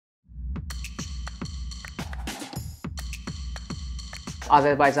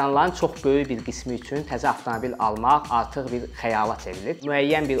Azərbaycanlıların çox böyük bir qismi üçün təzə avtomobil almaq artıq bir xəyala çevrilib.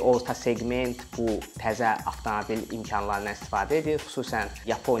 Müəyyən bir orta segment bu təzə avtomobil imkanlarından istifadə edir. Xüsusən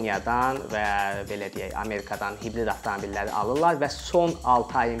Yaponiyadan və belə deyək, Amerikadan hibrid avtomobilləri alırlar və son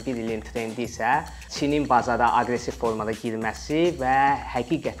 6 ayın, 1 ilin trendi isə Çinin bazara aqressiv formada girməsi və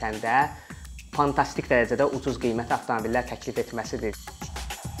həqiqətən də fantastik dərəcədə ucuz qiymətli avtomobillər təklif etməsidir.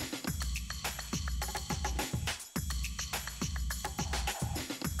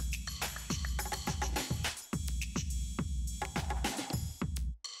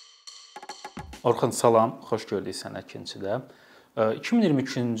 Orxan, salam, xoş gördük səni Əkinçidə.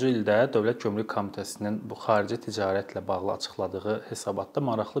 2023-cü ildə Dövlət Gömrük Komitəsinin bu xarici ticarətlə bağlı açıqladığı hesabatda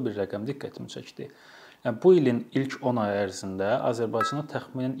maraqlı bir rəqəm diqqətimi çəkdi. Bu ilin ilk 10 ay ərzində Azərbaycana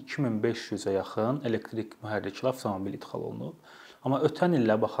təxminən 2500-ə yaxın elektrik mühərrikli avtomobil idxal olunub. Amma ötən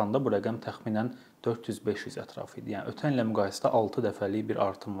illə baxanda bu rəqəm təxminən 400-500 ətrafı idi. Yəni ötən illə müqayisədə 6 dəfəlik bir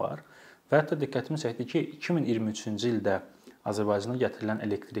artım var. Və hətta diqqətimi çəkdi ki, 2023-cü ildə Azərbaycana gətirilən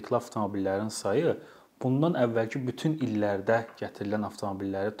elektrikli avtomobillərin sayı bundan əvvəlki bütün illərdə gətirilən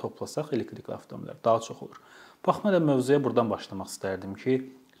avtomobilləri toplasaq elektrikli avtomobillər daha çox olur. Baxmayaraq mövzuya buradan başlamaq istərdim ki,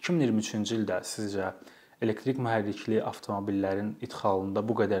 2023-cü ildə sizcə elektrik mühərrikli avtomobillərin idxalında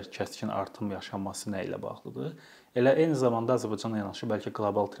bu qədər kəskin artım yaşanması nə ilə bağlıdır? Elə eyni zamanda Azərbaycanla yanaşı bəlkə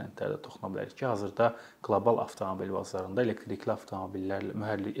qlobal trendlərə də toxuna bilərik ki, hazırda qlobal avtomobil bazarında elektrikli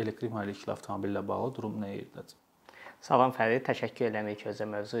avtomobillərlə, elektrik mühərrikli avtomobillə bağlı durum nə yerdədir? Salam Fərid, təşəkkür edirəm ilk özə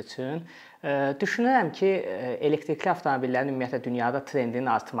mövzu üçün. Düşünürəm ki, elektrikli avtomobillərin ümumiyyətlə dünyada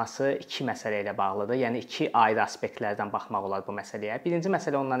trendinin artması iki məsələ ilə bağlıdır. Yəni iki ayrı aspektlərdən baxmaq olar bu məsələyə. Birinci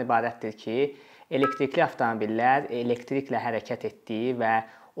məsələ ondan ibarətdir ki, elektrikli avtomobillər elektriklə hərəkət etdiyi və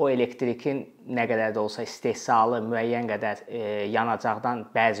o elektrikin nə qədər də olsa istehsalı müəyyən qədər yanacaqdan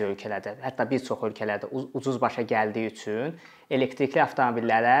bəzi ölkələrdə, hətta bir çox ölkələrdə ucuz başa gəldiyi üçün elektrikli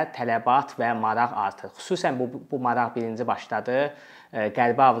avtomobillərə tələbat və maraq artır. Xüsusən bu maraq birinci başladı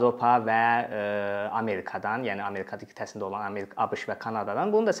Qərbi Avropa və Amerikadan, yəni Amerika qitəsində olan ABŞ və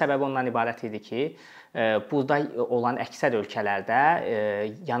Kanadadan. Bunun da səbəbi ondan ibarət idi ki, burada olan əksər ölkələrdə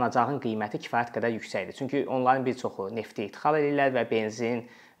yanacağın qiyməti kifayət qədər yüksəkdir. Çünki onların bir çoxu nefti idxal edirlər və benzin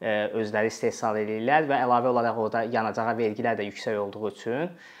özləri istehsal edirlər və əlavə olaraq orada yanacağa vergilər də yüksək olduğu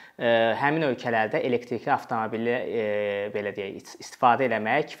üçün həmin ölkələrdə elektrikli avtomobili belə deyək, istifadə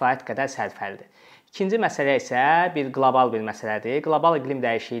etmək kifayət qədər sərfəlidir. İkinci məsələ isə bir qlobal bir məsələdir. Qlobal iqlim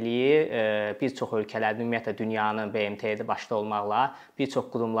dəyişikliyi bir çox ölkələrin, ümumiyyətlə dünyanın BMT-də başda olmaqla bir çox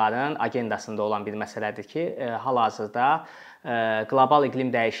qurumların agendasında olan bir məsələdir ki, hal-hazırda qlobal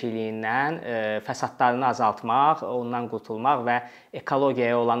iqlim dəyişikliyindən fəsadlarını azaltmaq, ondan qurtulmaq və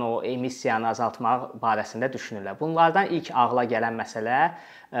ekologiyaya olan o emissiyanı azaltmaq barəsində düşünürlər. Bunlardan ilk ağla gələn məsələ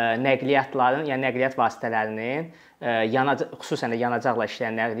nəqliyyatların, yəni nəqliyyat vasitələrinin xüsusən də yanacaqla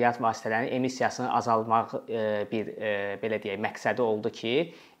işləyən nəqliyyat vasitələrinin emissiyasını azaltmaq bir belə deyək məqsədi oldu ki,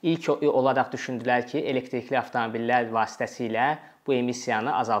 ilk olaraq düşündülər ki, elektrikli avtomobillər vasitəsilə bu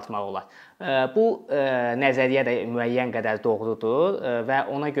emissiyanı azaltmaq olar. Bu nəzəriyyə də müəyyən qədər doğrudur və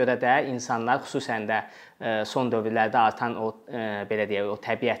ona görə də insanlar xüsusən də son dövrlərdə artan o belə deyək, o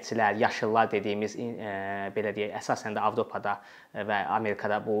təbiətçilər, yaşıllar dediyimiz belə deyək, əsasən də Avropada və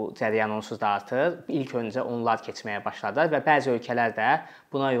Amerikada bu cərəyan onsuz da artır. İlk öncə onlar keçməyə başladılar və bəzi ölkələr də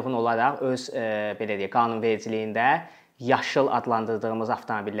buna uyğun olaraq öz belə deyək, qanunvericiliyində yaşıl adlandırdığımız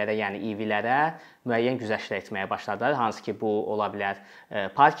avtomobillərə, yəni EV-lərə müəyyən güzəştlər etməyə başladılar. Hansı ki, bu ola bilər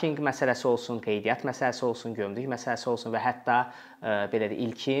parkinq məsələsi olsun, qeydiyyat məsələsi olsun, gömrük məsələsi olsun və hətta belə də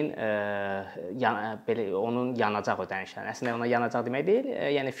ilkin belə onun yanacaq ödənişlərini. Əslində ona yanacaq demək deyil,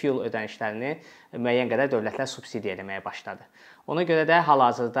 yəni fuel ödənişlərini müəyyən qədər dövlətlər subsidiya etməyə başladı. Ona görə də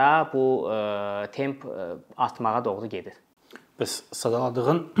hal-hazırda bu temp artmağa doğru gedir. Bəs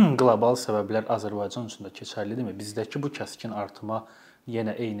sadaladığın qlobal səbəblər Azərbaycan üçün də keçərlidirmi? Bizdəki bu kəskin artıma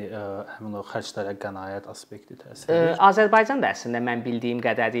yenə eyni həmin o xərclərə qənaət aspekti təsir edir? Azərbaycan da əslində mən bildiyim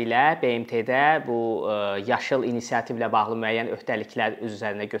qədərilə BMT-də bu yaşıl inisiativlə bağlı müəyyən öhdəliklər öz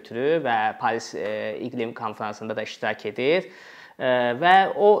üzərinə götürür və Paris iqlim konfransında da iştirak edir. Və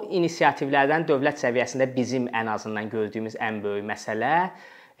o inisiativlərdən dövlət səviyyəsində bizim ən azından gördüyümüz ən böyük məsələ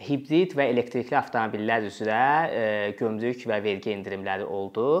hibrid və elektrikli avtomobillər üzrə gömrük və vergi endirimləri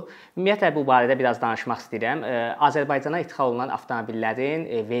oldu. Ümumiyyətlə bu barədə biraz danışmaq istəyirəm. Azərbaycana idxal olunan avtomobillərin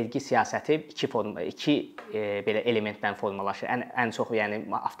vergi siyasəti iki belə elementdən formalaşır. Ən çox yəni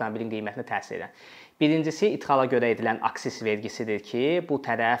avtomobilin qiymətinə təsir edən. Birincisi idxala görə edilən aksis vergisidir ki, bu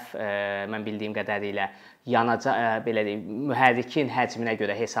tərəf mən bildiyim qədərilə belə deyim, mühərrikin həcminə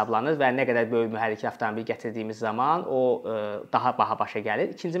görə hesablanır və nə qədər böyük mühərrikli avtomobil gətirdiyimiz zaman o daha baha başa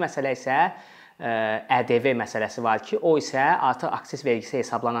gəlir. İkinci məsələ isə ƏDV məsələsi var ki, o isə artıq aksis vergisi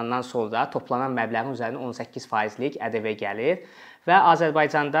hesablanandan sonra toplanan məbləğin üzərinə 18%lik ƏDV gəlir. Və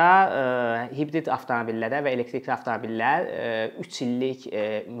Azərbaycanda hibrid avtomobillərə və elektrikli avtomobillər 3 illik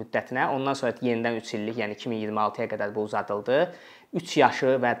müddətinə, ondan sonra yenidən 3 illik, yəni 2026-ya qədər bu uzadıldı. 3 yaşı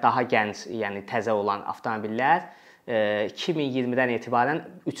və daha gənc, yəni təzə olan avtomobillər 2020-dən etibarən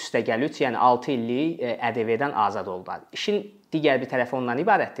 3+3, yəni 6 illik ƏDV-dən azad oldular. İşin digər bir tərəfi ondan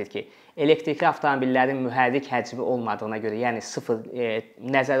ibarətdir ki, elektrikli avtomobillərin mühərrik həcmi olmadığına görə, yəni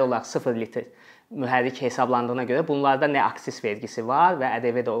nəzəri olaraq 0 litr mühərrik hesablandığına görə bunlarda nə aksis vergisi var və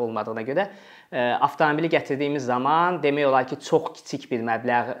ƏDV də olmadığına görə avtomobili gətirdiyimiz zaman demək olar ki, çox kiçik bir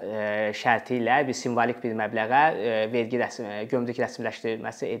məbləğ şərti ilə bir simvolik bir məbləğə gömrük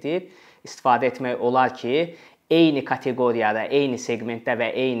rəsmiləşdirilməsi edib istifadə etmək olar ki, eyni kateqoriyada, eyni seqmentdə və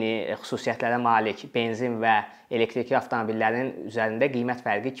eyni xüsusiyyətlərə malik benzin və elektrikli avtomobillərin üzərində qiymət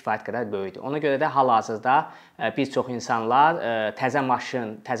fərqi kifayət qədər böyükdür. Ona görə də hal-hazırda bir çox insanlar təzə maşın,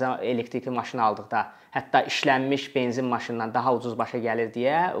 təzə elektrikli maşın aldıqda, hətta işlənmiş benzin maşınından daha ucuz başa gəlir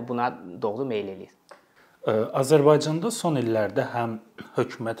deyə buna doğru meyl eləyir. Azərbaycanda son illərdə həm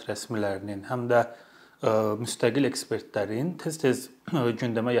hökumət rəsmilərinin, həm də müstəqil ekspertlərin tez-tez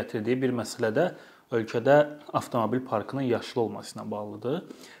gündəmə gətirdiyi bir məsələ də ölkədə avtomobil parkının yaşlı olması ilə bağlıdır.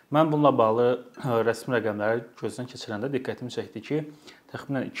 Mən bununla bağlı rəsmi rəqəmləri gözdən keçirəndə diqqətimi çəkdi ki,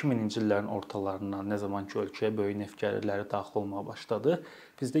 təxminən 2000-ci illərin ortalarından nə zaman ki ölkəyə böyük neft gəlirləri daxil olmağa başladı,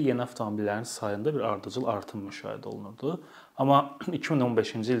 bizdə yeni avtomobillərin sayında bir ardıcıl artım müşahidə olunurdu. Amma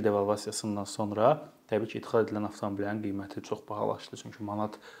 2015-ci il devalvasiyasından sonra təbii ki, idxal edilən avtomobillərin qiyməti çox bahalaşdı, çünki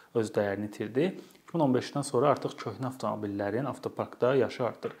manat öz dəyərini itirdi. 2015-dən sonra artıq köhnə avtomobillərin avtoparkda yaşı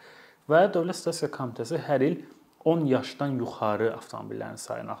artır. Və Dövlət Statistika Komitəsi hər il 10 yaşdan yuxarı avtomobillərin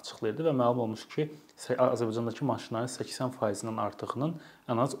sayını açıqlayırdı və məlum olmuş ki, Azərbaycandakı maşınların 80%-dən artığının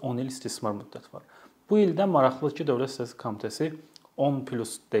ən az 10 il istismar müddəti var. Bu ildə maraqlıdır ki, Dövlət Statistika Komitəsi 10+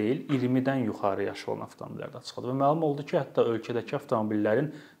 deyil, 20-dən yuxarı yaşı olan avtomobilləri də açıqladı və məlum oldu ki, hətta ölkədəki avtomobillərin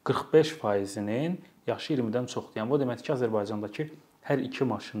 45%-nin yaşı 20-dən çoxdur. Yəni bu deməkdir ki, Azərbaycandakı hər 2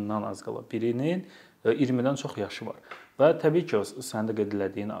 maşından az qala birinin 20-dən çox yaşı var. Və təbii ki, sənin də qeyd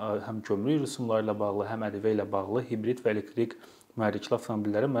etdiyin həm gömrük rüsumları ilə bağlı, həm ƏDV ilə bağlı hibrid və elektrik mühərrikli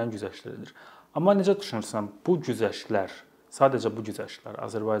avtomobillərə müəyyən güzəştlər edilir. Amma necə düşünürsən, bu güzəştlər, sadəcə bu güzəştlər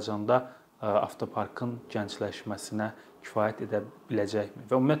Azərbaycanda avtoparkın gəncləşməsinə kifayət edə biləcəkmi?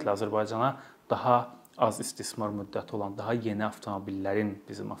 Və ümumiyyətlə Azərbaycana daha az istismar müddəti olan, daha yeni avtomobillərin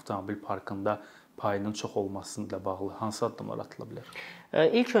bizim avtomobil parkında payının çox olması ilə bağlı hansı addımlar atıla bilər?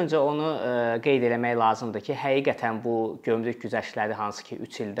 İlk öncə onu qeyd etmək lazımdır ki, həqiqətən bu gömrük güzəştləri hansı ki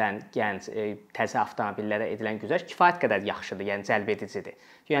 3 ildən gənc, təzə avtomobillərə edilən güzəşt kifayət qədər yaxşıdır, yəni cəlb edicidir.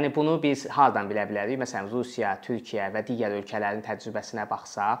 Yəni bunu biz hardan bilə bilərik? Məsələn, Rusiya, Türkiyə və digər ölkələrin təcrübəsinə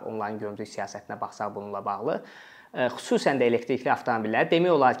baxsaq, onların gömrük siyasətinə baxsaq bununla bağlı, xüsusən də elektrikli avtomobillər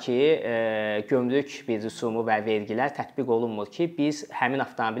demək olar ki, gömrük bir rüsumu və vergilər tətbiq olunmur ki, biz həmin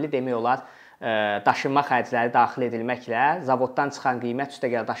avtomobili demək olar daşınma xərcləri daxil edilməklə zavoddan çıxan qiymət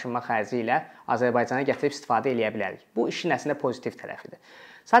üstəgəl daşınma xərci ilə Azərbaycana gətirib istifadə edə bilərik. Bu işin əslində pozitiv tərəfidir.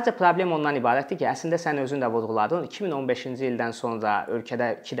 Sadəcə problem ondan ibarətdir ki, əslində sən özün də vurğuladın, 2015-ci ildən sonra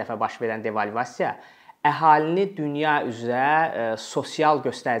ölkədə 2 dəfə baş verən devalvasiya əhalini dünya üzrə sosial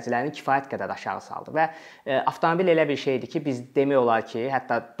göstəricilərini kifayət qədər aşağı saldı və avtomobil elə bir şeydir ki, biz demək olar ki,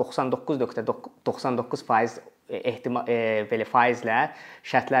 hətta 99.99% belə faizlə,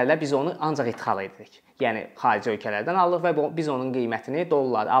 şərtlərlə biz onu ancaq idxal edirik. Yəni xarici ölkələrdən alırıq və biz onun qiymətini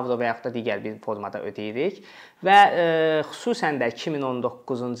dollar, avro və yaxud da digər bir formada ödəyirik. Və xüsusən də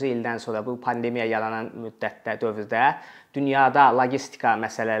 2019-cu ildən sonra bu pandemiya yaranan müddətdə, dövrdə dünyada logistika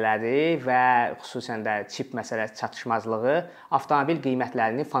məsələləri və xüsusən də çip məsələsi çatışmazlığı avtomobil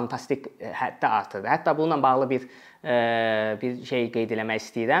qiymətlərini fantastik həddə artırdı. Hətta bununla bağlı bir şey qeyd etmək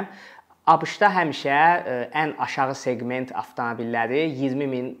istəyirəm. ABŞ-da həmişə ən aşağı seqment avtomobilləri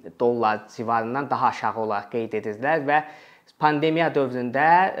 $20.000 civarından daha aşağı olaraq qeyd edirdilər və pandemiya dövründə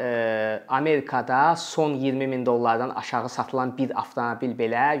Amerikada son $20.000-dan aşağı satılan bir avtomobil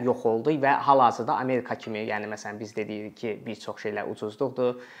belə yox oldu və hal-hazırda Amerika kimi, yəni məsələn biz deyirik ki, bir çox şeylər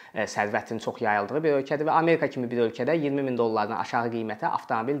ucuzluqdur, sərvətin çox yayıldığı bir ölkədir və Amerika kimi bir ölkədə $20.000-dan aşağı qiymətə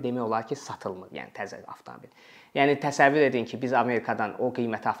avtomobil demək olar ki, satılmır, yəni təzə avtomobil. Yəni təsəvvür edin ki, biz Amerikadan o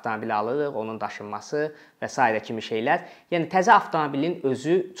qiymətə avtomobil alırıq, onun daşınması və s. kimi şeylər. Yəni təzə avtomobilin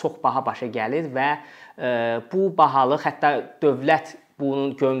özü çox baha başa gəlir və bu bahalıq, hətta dövlət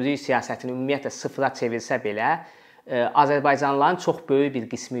bunun gömrük siyasətini ümumiyyətlə sıfıra çevirsə belə, Azərbaycanlıların çox böyük bir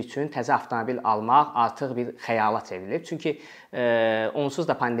qismi üçün təzə avtomobil almaq artıq bir xəyala çevrilib. Çünki onsuz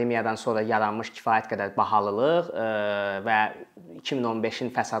da pandemiyadan sonra yaranmış kifayət qədər bahalılıq və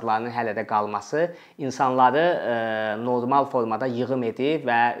 2015-in fəsadlarının hələ də qalması insanları normal formada yığım edir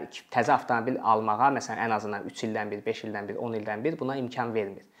və təzə avtomobil almağa məsələn ən azından 3 ildən bir, 5 ildən bir, 10 ildən bir buna imkan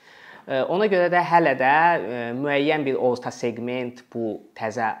vermir. Ona görə də hələ də müəyyən bir orta seqment bu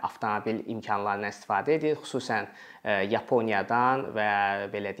təzə avtomobil imkanlarından istifadə edir. Xüsusən Yaponiyadan və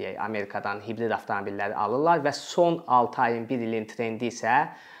belə deyək, Amerikadan hibrid avtomobilləri alırlar və son 6 ayın, 1 ilin trendi isə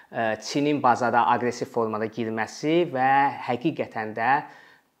Çinin bazara aqressiv formada girməsi və həqiqətən də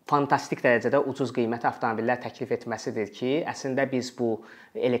fantastik dərəcədə ucuz qiymətli avtomobillər təklif etməsidir ki, əslində biz bu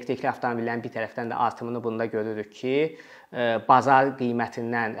elektrikli avtomobillərin bir tərəfdən də artımını bunda görürük ki, bazar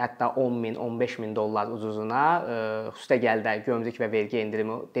qiymətindən hətta 10 min, 15 min dollar ucuzuna xüsusilə gəldə gömrük və vergi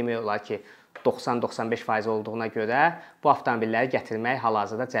endirimi demək olar ki 90-95% olduğuna görə bu avtomobilləri gətirmək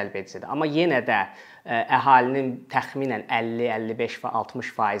hal-hazırda cəlbedicidir. Amma yenə də əhalinin təxminən 50-55 və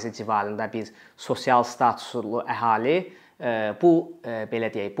 60% civarında bir sosial statuslu əhali bu belə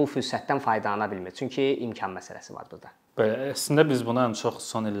deyək, bu fürsətdən faydalana bilmir. Çünki imkan məsələsi var burada. Bəli, əslində biz bunu ən çox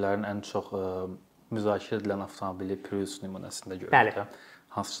son illərin ən çox müzakirə edilən avtomobili Prius nümunəsində görürük.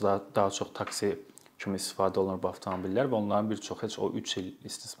 Hansı da daha çox taksi kimi istifadə olunur bu avtomobillər və onların bir çoxu heç o 3 il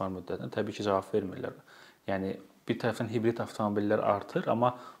istismar müddətində təbii ki cavab vermirlər. Yəni bir tərəfdən hibrid avtomobillər artır,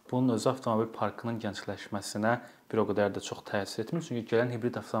 amma bunun özü avtomobil parkının gəncləşməsinə bir o qədər də çox təsir etmir. Çünki gələn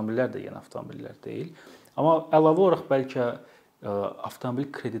hibrid avtomobillər də yeni avtomobillər deyil. Amma əlavə olaraq bəlkə avtomobil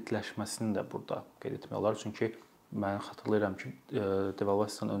kreditləşməsini də burada qeyd etmək olar. Çünki mən xatırlayıram ki,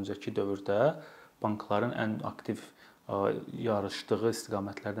 devalvasiyadan öncəki dövrdə bankların ən aktiv yarışdığı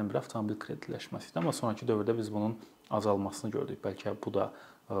istiqamətlərdən biri avtomobil kreditləşməsi idi. Amma sonrakı dövrdə biz bunun azalmasını gördük. Bəlkə bu da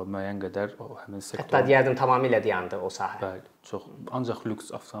müəyyən qədər o həmin sektor. Hətta deyərdim tamamilə dayandı o sahə. Bəli, çox ancaq lüks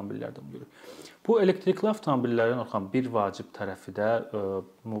avtomobillərdən görürük. Bu elektrikli avtomobillərin Orxan bir vacib tərəfi də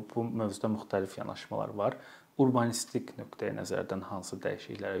bu mövzuda müxtəlif yanaşmalar var. Urbanistik nöqteyi nəzərdən hansı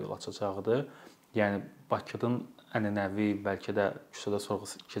dəyişikliklərə yol açacağıdır? Yəni Bakının ənənəvi, bəlkə də küçədə sorğu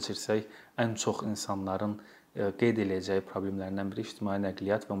keçirsək, ən çox insanların qeyd edəcəyi problemlərdən biri ictimai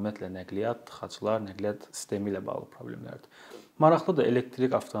nəqliyyat və ümumiyyətlə nəqliyyat, tıxaclar, nəqliyyat sistemi ilə bağlı problemlərdir. Maraqlıdır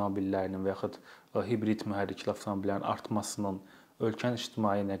elektrik avtomobillərinin və yaxud hibrid mühərrikli avtomobillərin artmasının ölkənin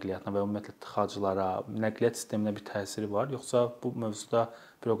ictimai nəqliyyatına və ümumiyyətlə tıxaclara, nəqliyyat sisteminə bir təsiri var, yoxsa bu mövzuda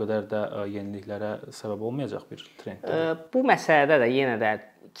bir o qədər də yeniliklərə səbəb olmayacaq bir trenddir? Bu məsələdə də yenə də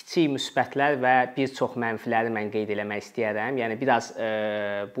kiçik müsbətlər və bir çox mənfiləri mən qeyd eləmək istəyirəm. Yəni biraz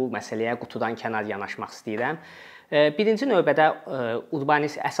bu məsələyə qutudan kənar yanaşmaq istəyirəm. Birinci növbədə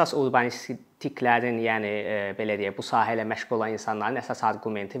əsas urbanistiklərin, yəni belə deyək, bu sahə ilə məşğul olan insanların əsas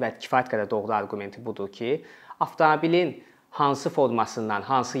arqumenti və kifayət qədər doğru arqumenti budur ki, avtomobilin hansı formasından,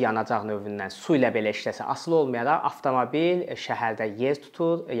 hansı yanacaq növündən su ilə belə işləsə, asılı olmayaraq avtomobil şəhərdə yer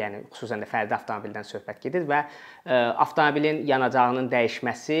tutur, yəni xüsusən də fərdi avtomobildən söhbət gedir və avtomobilin yanacağının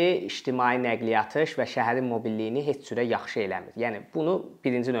dəyişməsi ictimai nəqliyyatı və şəhərin mobilliyini heç cürə yaxşı eləmir. Yəni bunu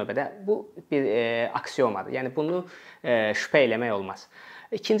birinci növbədə bu bir aksiomadır. Yəni bunu şübhə eləmək olmaz.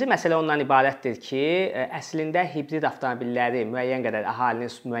 İkinci məsələ ondan ibarətdir ki, əslində hibrid avtomobilləri müəyyən qədər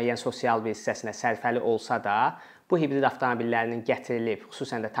əhalinin müəyyən sosial bir hissəsinə sərfəli olsa da, bu hibrid avtomobillərinin gətirilib,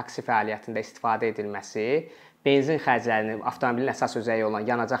 xüsusən də taksi fəaliyyətində istifadə edilməsi, benzin xərclərinin, avtomobilin əsas özəyi olan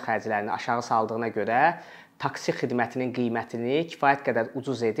yanacaq xərclərini aşağı saldığına görə taksi xidmətinin qiymətini kifayət qədər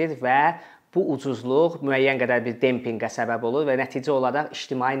ucuz edir və bu ucuzluq müəyyən qədər bir dempinqə səbəb olur və nəticə olaraq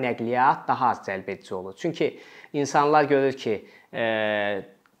ictimai nəqliyyat daha az cəlbedici olur. Çünki insanlar görür ki,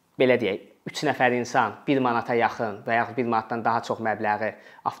 belə deyək, 3 nəfər insan 1 manata yaxın və yaxud 1 manatdan daha çox məbləği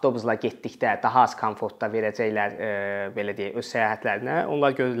avtobusla getdikdə daha az komfortda verəcəklər, belə deyək, öz səyahətlərinə.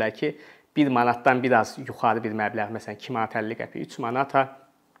 Onlar görürlər ki, 1 manatdan biraz yuxarı bir məbləğ, məsələn 2 manat 50 qəpik, 3 manata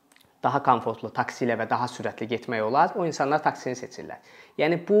daha komfortlu taksi ilə və daha sürətli getmək olar. O insanlar taksini seçirlər.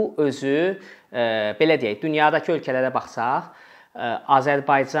 Yəni bu özü, belə deyək, dünyadakı ölkələrə baxsaq,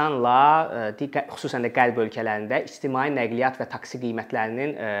 Azərbaycanla, xüsusən də qərb ölkələrində ictimai nəqliyyat və taksi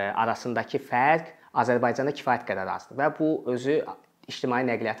qiymətlərinin arasındakı fərq Azərbaycanda kifayət qədər azdır və bu özü ictimai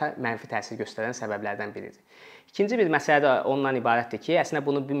nəqliyyata mənfi təsir göstərən səbəblərdən biridir. İkinci bir məsələ də ondan ibarətdir ki, əslində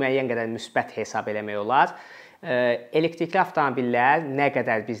bunu bir müəyyən qədər müsbət hesab eləmək olar. Elektrikli avtomobillər nə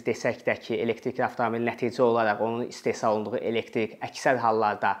qədər biz desək də ki, elektrikli avtomobil nəticə olaraq onun istehsal olunduğu elektrik əksər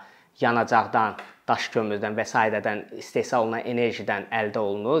hallarda yanacaqdan, daş kömürdən və s.dən istehsal olunan enerjidən əldə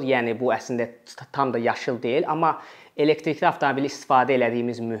olunur. Yəni bu əslində tam da yaşıl deyil, amma elektrikli avtomobili istifadə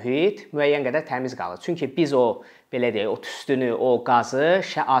etdiyimiz mühit müəyyən qədər təmiz qalır. Çünki biz o belə deyək, o tüstünü, o qazı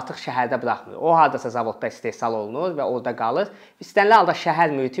artıq şəhərdə buraxmır. O hardasa zavodda istehsal olunur və orada qalır. İstənilən halda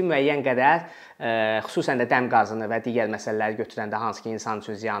şəhər mühiti müəyyən qədər, xüsusən də dəm qazını və digər məsələləri götürəndə hansı ki insan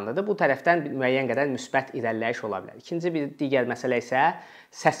üçün ziyanlıdır, bu tərəfdən müəyyən qədər müsbət irəliləyiş ola bilər. İkinci bir digər məsələ isə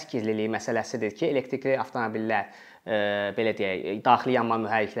səs kirliliyi məsələsidir ki, elektrikli avtomobillər belə deyək, daxili yanma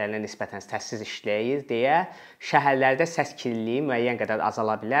mühərriklərinə nisbətən təsir işləyir deyə şəhərlərdə səs kirliliyi müəyyən qədər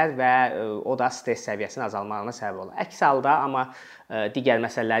azala bilər və o da stress səviyyəsinin azalmağına səbəb olur. Əks halda amma digər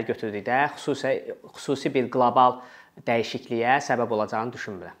məsələləri götürdükdə xüsusi bir qlobal dəyişikliyə səbəb olacağını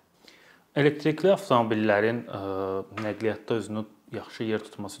düşünmürəm. Elektrikli avtomobillərin nəqliyyatda özünü yaxşı yer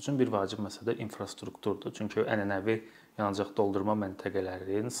tutması üçün bir vacib məsələ infrastrukturdur. Çünki ənənəvi yanacaq doldurma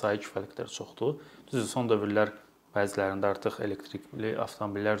məntəqələrinin sayı kifayət qədər çoxdur. Düzdür, son dövrlər bəzilərində artıq elektrikli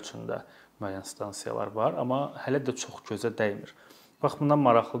avtomobillər üçün də müəyyən stansiyalar var, amma hələ də çox gözə dəymir. Baxımdan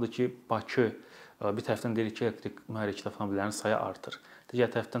maraqlıdır ki, Bakı bir tərəfdən deyir ki, elektrik mühərrikli avtomobillərin sayı artır.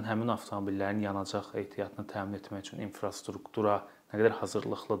 Digər tərəfdən həmin avtomobillərin yanacaq ehtiyatını təmin etmək üçün infrastruktura nə qədər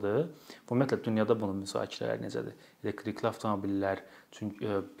hazırlıqlıdır. Ümumiyyətlə dünyada bunun müzakirələri necədir? Elektrikli avtomobillər çünki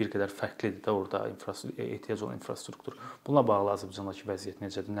bir qədər fərqlidir də orada ehtiyac olan infrastruktur. Bununla bağlı Azərbaycandakı vəziyyət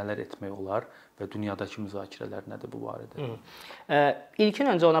necədir? Nələr etmək olar və dünyadakı müzakirələr nədir bu barədə?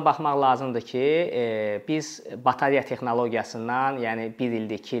 İlkin öncə ona baxmaq lazımdır ki, biz batareya texnologiyasından, yəni 1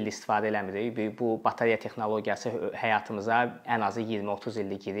 ildir, 2 il istifadə eləmirik. Bu batareya texnologiyası həyatımıza ən azı 20-30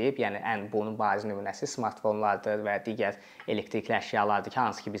 ildir girib. Yəni bunun bariz nümunəsi smartfonlardır və digər elektrikli əşyalardır ki,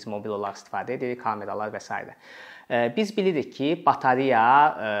 hansı ki biz mobil olaraq istifadə edirik, kameralar və s. Biz bilirik ki,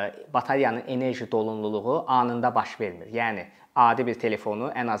 batareyanın enerji dolunluluğu anında baş vermir. Yəni adi bir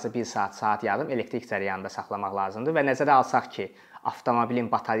telefonu ən azı 1 saat, saat yarım elektrik cərəyanında saxlamaq lazımdır və nəzərə alsaq ki,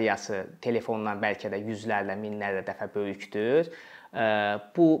 avtomobilin batareyası telefondan bəlkə də yüzlərlə, minlərlə dəfə böyükdür.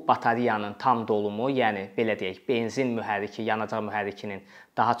 Bu batareyanın tam dolumu, yəni belə deyək, benzin mühərriki, yanacaq mühərrikinin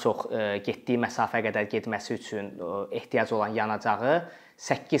daha çox getdiyi məsafə qədər getməsi üçün ehtiyac olan yanacağı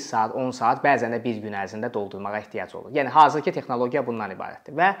 8 saat, 10 saat, bəzən də bir gün ərzində doldurmağa ehtiyac olur. Yəni hazırki texnologiya bundan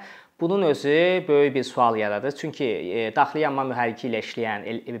ibarətdir və bunun özü böyük bir sual yaradır. Çünki daxili yanma mühərriki ilə işləyən,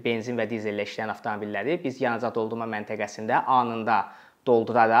 benzin və dizellə işləyən avtomobilləri biz yanacaq doldurma məntəqəsində anında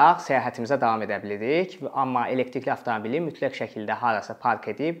dolduraraq səyahətimizə davam edə bilirik. Amma elektrikli avtomobili mütləq şəkildə harasa park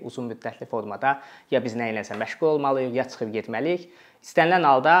edib uzun müddətli formada ya biz nə iləsə məşğul olmalıyıq, ya çıxıb getməliyik. İstənilən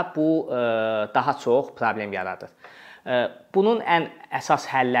halda bu daha çox problem yaradır. Bunun ən əsas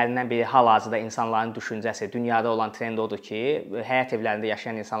həllərindən biri hal-hazırda insanların düşüncəsi, dünyada olan trend odur ki, həyət evlərində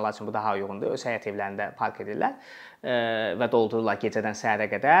yaşayan insanlar üçün bu daha uyğundur. Öz həyət evlərində park edirlər və doldururlar gecədən səhərə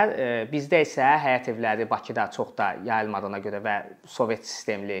qədər. Bizdə isə həyət evləri Bakıda çox da yayılmadığına görə və Sovet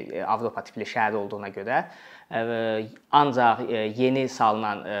sistemli, Avropa tipli şəhər olduğuna görə ancaq yeni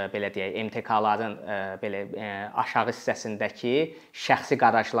salınan belə deyək, MTK-ların belə aşağı hissəsindəki şəxsi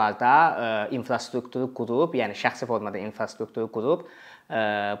qarajlarda infrastrukturu qurub, yəni şəxsi formada infrastrukturu qurub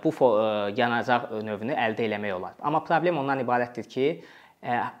bu yanacaq növünü əldə etmək olar. Amma problem ondan ibarətdir ki,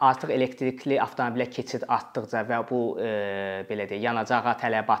 artıq elektrikli avtomobilə keçid artdıqca və bu belə deyək, yanacağa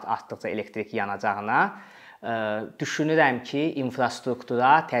tələbat artdıqca elektrik yanacağına düşünürəm ki,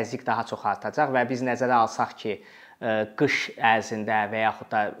 infrastruktura təzyiq daha çox artacaq və biz nəzərə alsaq ki, qış ərzində və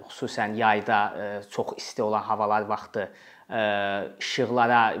yaxud da xüsusən yayda çox isti olan havalar vaxtı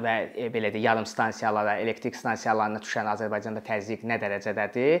işıqlara və belə deyək, yarım stansiyalara, elektrik stansiyalarına düşən Azərbaycanda təzyiq nə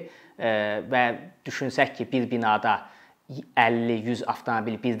dərəcədədir və düşünsək ki, bir binada 50-100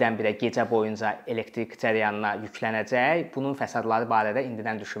 avtomobil birdən-birə gecə boyunca elektrik cərəyanına yüklənəcək. Bunun fəsadları barədə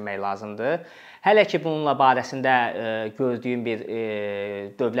indidən düşünmək lazımdır. Hələ ki bununla barəsində gördüyüm bir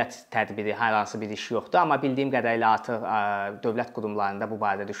dövlət tədbiri, hər hansı bir iş yoxdur, amma bildiyim qədərilə artıq dövlət qurumlarında bu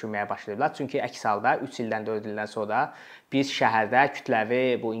barədə düşünməyə başlayıblar. Çünki əks halda 3 ildən 4 ildən sonra biz şəhərdə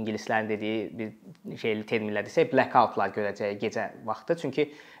kütləvi, bu ingilislərin dediyi bir terminlə desək, blackoutlar görəcəyik gecə vaxtı. Çünki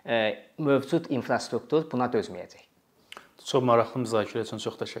mövcud infrastruktur buna dözməyəcək. Çox maraqlı müzakirə üçün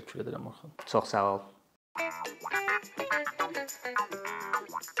çox təşəkkür edirəm Orxan. Çox sağ ol.